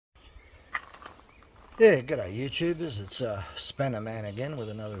Yeah, g'day YouTubers, it's Spanner Man again with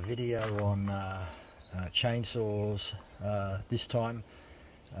another video on chainsaws. This time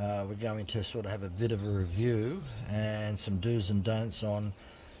we're going to sort of have a bit of a review and some do's and don'ts on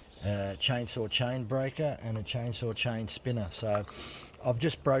a chainsaw chain breaker and a chainsaw chain spinner. So I've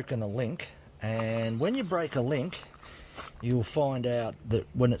just broken a link, and when you break a link you'll find out that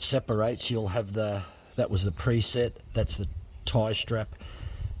when it separates you'll have that was the preset, that's the tie strap,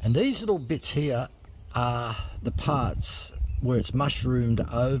 and these little bits here are the parts where it's mushroomed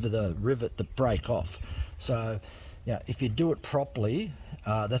over the rivet that break off. So yeah, if you do it properly,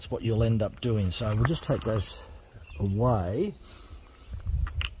 that's what you'll end up doing. So we'll just take those away.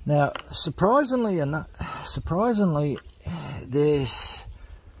 Now surprisingly, there's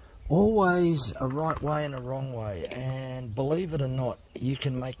always a right way and a wrong way, and believe it or not, you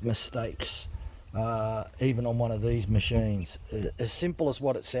can make mistakes even on one of these machines. As simple as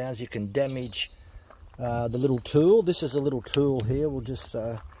what it sounds, you can damage the little tool. This is a little tool here. We'll just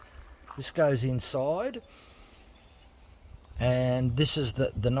this goes inside, and this is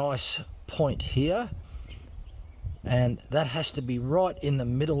the nice point here, and that has to be right in the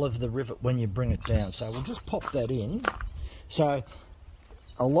middle of the rivet when you bring it down. So we'll just pop that in. So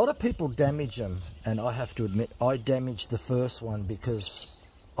a lot of people damage them, and I have to admit I damaged the first one because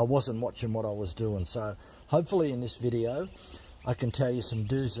I wasn't watching what I was doing. So hopefully in this video I can tell you some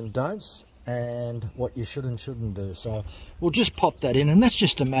do's and don'ts and what you should and shouldn't do. So we'll just pop that in, and that's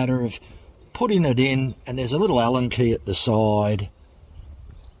just a matter of putting it in, and there's a little Allen key at the side,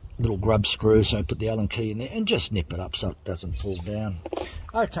 little grub screw, so put the Allen key in there and just nip it up so it doesn't fall down.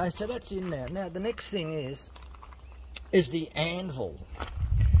 Okay, so that's in now. Now the next thing is the anvil.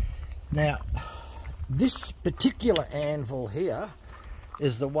 Now this particular anvil here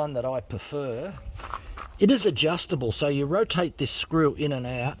is the one that I prefer. It is adjustable, so you rotate this screw in and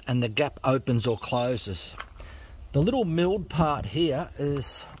out and the gap opens or closes. The little milled part here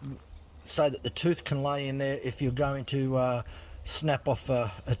is so that the tooth can lay in there if you're going to snap off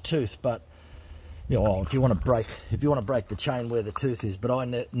a tooth. But you know, if you want to break the chain where the tooth is, but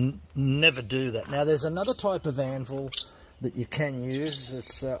I never do that. Now there's another type of anvil that you can use.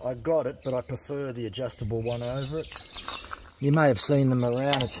 It's I got it, but I prefer the adjustable one over it. You may have seen them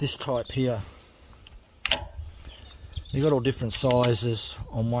around. It's this type here. You've got all different sizes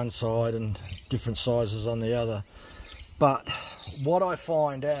on one side and different sizes on the other. But what I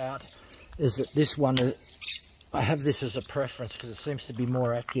find out is that this one, I have this as a preference because it seems to be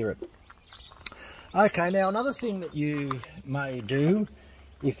more accurate. Okay, now another thing that you may do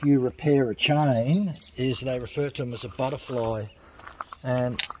if you repair a chain is they refer to them as a butterfly.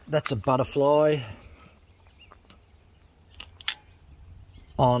 And that's a butterfly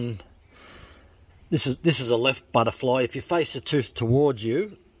on... This is a left butterfly. If you face the tooth towards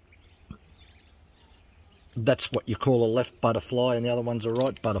you, that's what you call a left butterfly, and the other one's a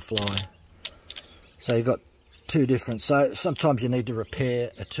right butterfly. So you've got two different. So sometimes you need to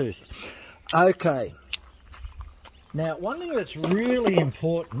repair a tooth. Okay. Now one thing that's really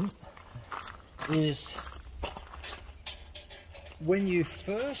important is when you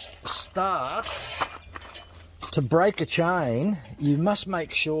first start to break a chain, you must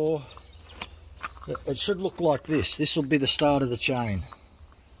make sure it should look like this. This will be the start of the chain.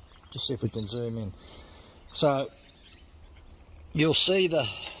 Just see if we can zoom in. So you'll see the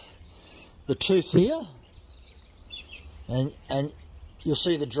tooth here, and you'll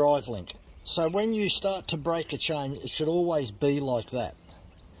see the drive link. So when you start to break a chain, it should always be like that.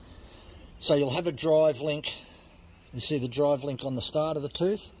 So you'll have a drive link. You see the drive link on the start of the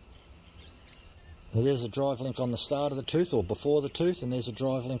tooth. There's a drive link on the start of the tooth or before the tooth, and there's a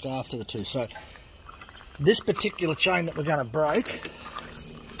drive link after the tooth. So this particular chain that we're going to break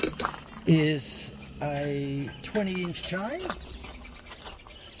is a 20-inch chain,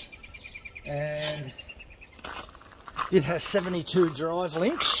 and it has 72 drive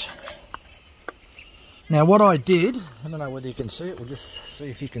links. Now what I did, I don't know whether you can see it, we'll just see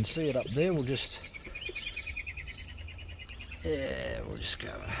if you can see it up there. We'll just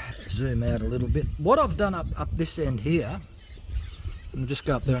go zoom out a little bit. What I've done up this end here, we'll just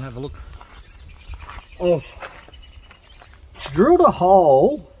go up there and have a look. I've drilled a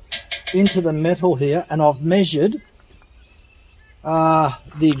hole into the metal here, and I've measured the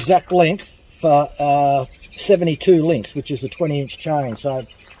exact length for 72 links, which is a 20-inch chain. So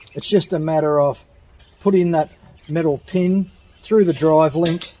it's just a matter of putting that metal pin through the drive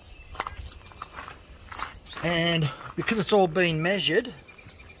link, and because it's all been measured,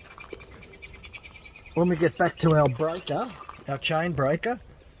 when we get back to our breaker, our chain breaker,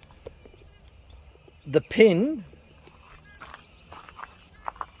 the pin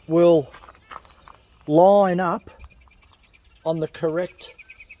will line up on the correct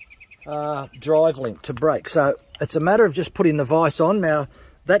drive link to brake. So it's a matter of just putting the vise on. Now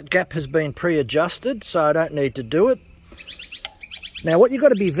that gap has been pre-adjusted, so I don't need to do it. Now what you've got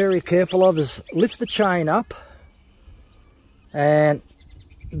to be very careful of is lift the chain up, and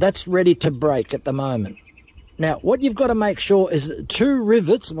that's ready to brake at the moment. Now what you've got to make sure is that the two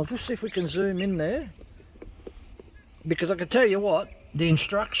rivets, and we'll just see if we can zoom in there, because I can tell you what, the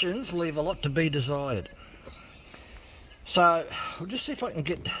instructions leave a lot to be desired. So we'll just see if I can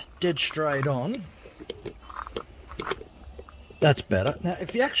get dead straight on. That's better. Now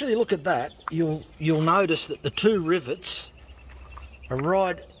if you actually look at that, you'll notice that the two rivets are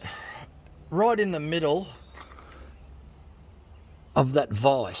right in the middle of that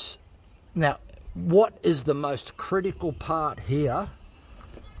vise. Now what is the most critical part here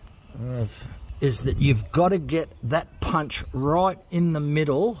is that you've got to get that punch right in the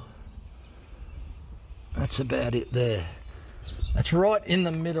middle. That's about it there. That's right in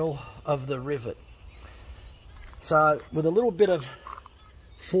the middle of the rivet. So with a little bit of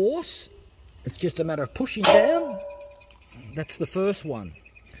force, it's just a matter of pushing down. That's the first one.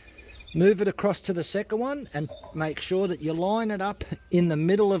 Move it across to the second one and make sure that you line it up in the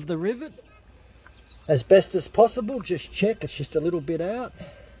middle of the rivet as best as possible. Just check it's just a little bit out.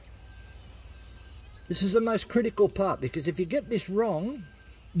 This is the most critical part, because if you get this wrong,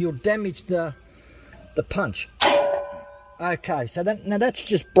 you'll damage the punch. Okay, so now that's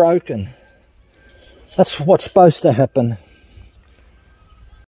just broken. That's what's supposed to happen.